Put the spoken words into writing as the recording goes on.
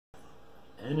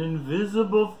An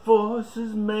invisible force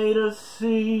has made us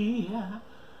see.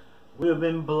 We've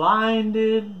been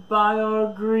blinded by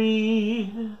our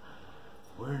greed.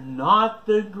 We're not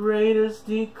the greatest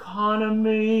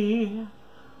economy,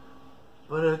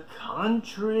 but a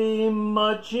country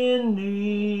much in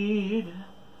need.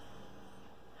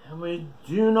 And we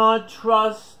do not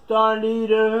trust our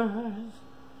leaders,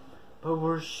 but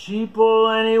we're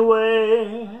sheeple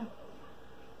anyway.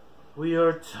 We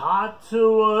are taught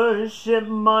to worship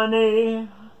money,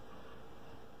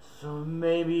 so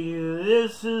maybe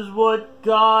this is what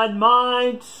God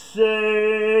might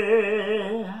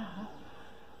say.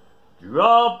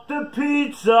 Drop the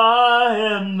pizza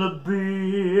and the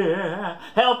beer,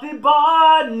 healthy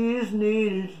bodies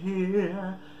needed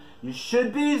here. You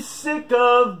should be sick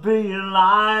of being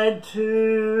lied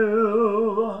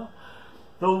to.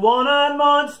 The one-eyed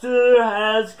monster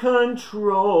has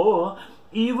control,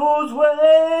 evil's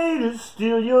way to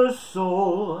steal your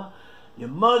soul. You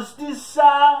must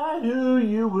decide who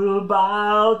you will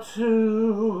bow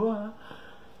to.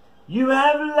 You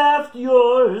have left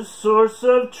your source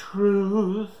of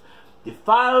truth,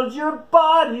 defiled your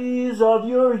bodies of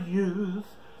your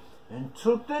youth, and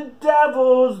took the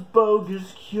devil's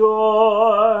bogus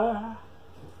cure.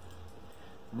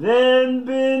 Then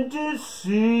been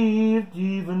deceived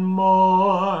even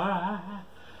more.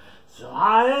 So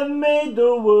I have made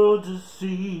the world to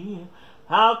see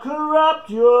how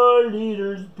corrupt your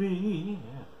leaders be.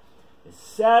 It's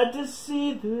sad to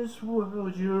see this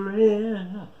world you're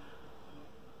in.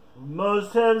 We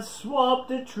must have swapped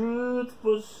the truth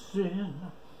for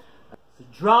sin. So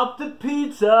drop the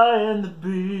pizza and the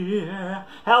beer,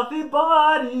 healthy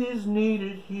bodies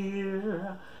needed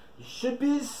here. You should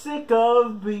be sick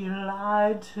of being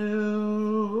lied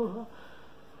to.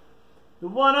 The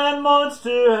one-eyed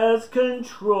monster has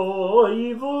control,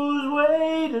 evil's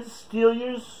way to steal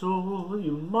your soul.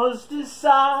 You must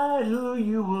decide who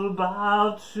you will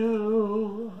bow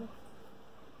to.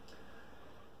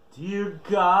 Dear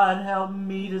God, help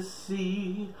me to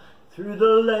see through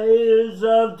the layers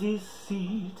of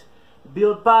deceit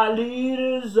built by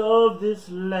leaders of this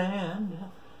land,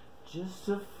 just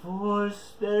to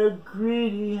force their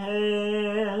greedy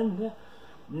hand.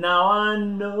 Now I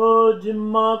know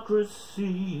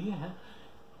democracy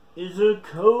is a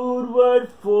code word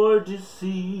for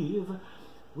deceive.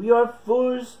 We are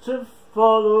forced to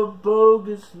follow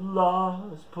bogus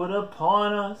laws put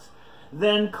upon us,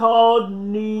 then called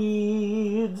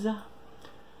needs.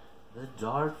 The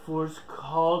dark force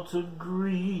called to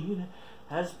greed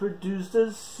has produced a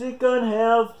sick,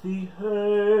 unhealthy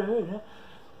herd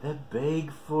that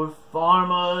beg for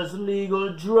pharma's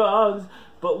legal drugs,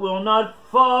 but will not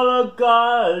follow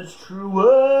God's true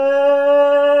word.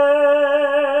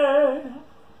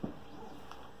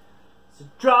 So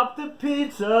drop the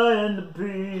pizza and the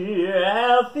beer,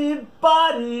 healthy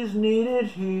bodies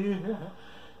needed here.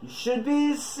 You should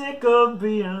be sick of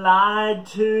being lied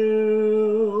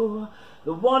to.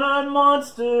 The one-eyed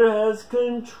monster has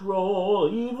control,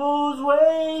 evil's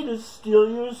way to steal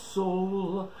your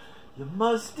soul. You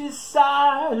must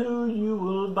decide who you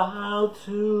will bow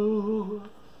to.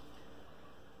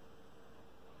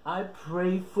 I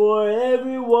pray for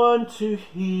everyone to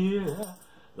hear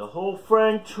the whole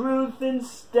frank truth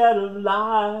instead of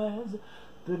lies.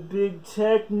 The big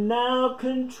tech now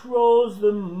controls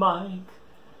the mic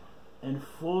and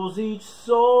fools each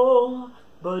soul,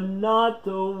 but not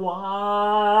the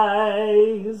wise.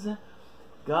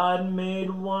 God made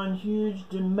one huge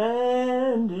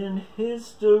demand in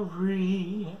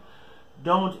history: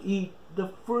 don't eat the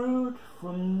fruit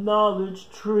from knowledge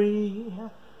tree.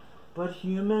 But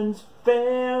humans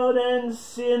failed and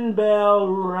sin bell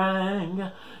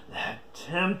rang. That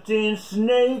tempting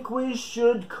snake we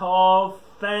should call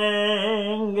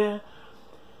Fang.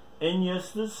 And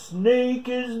yes, the snake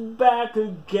is back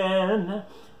again.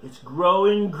 It's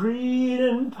growing greed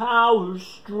and power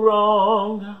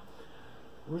strong.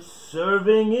 We're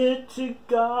serving it to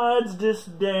God's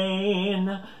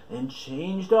disdain and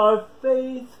changed our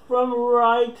faith from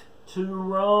right to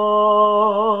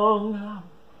wrong.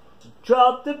 So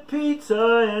drop the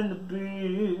pizza and the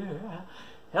beer,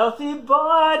 healthy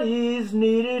bodies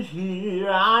needed here.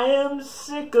 I am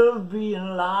sick of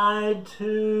being lied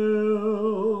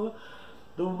to.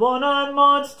 The one-eyed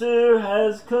monster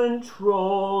has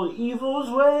control,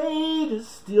 evil's way to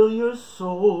steal your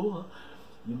soul.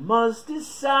 You must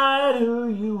decide who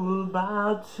you will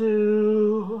bow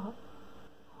to.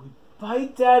 We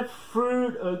bite that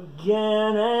fruit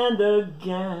again and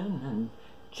again and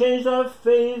change our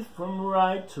faith from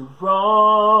right to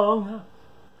wrong.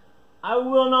 I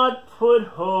will not put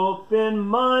hope in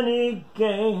money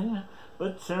gain,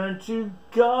 but turn to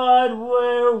God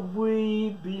where we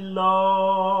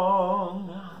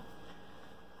belong.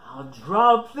 I'll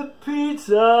drop the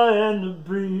pizza and the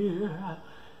beer.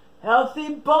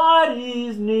 Healthy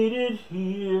bodies needed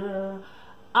here.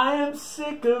 I am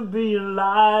sick of being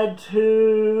lied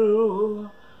to.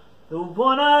 The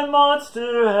one-eyed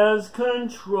monster has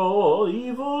control.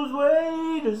 Evil's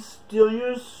way to steal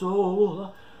your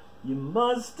soul. You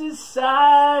must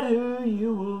decide who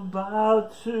you will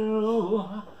bow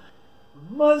to.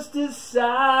 Must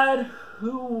decide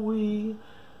who we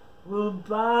will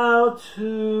bow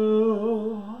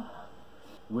to.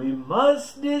 We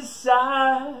must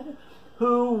decide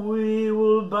who we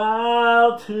will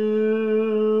bow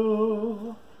to.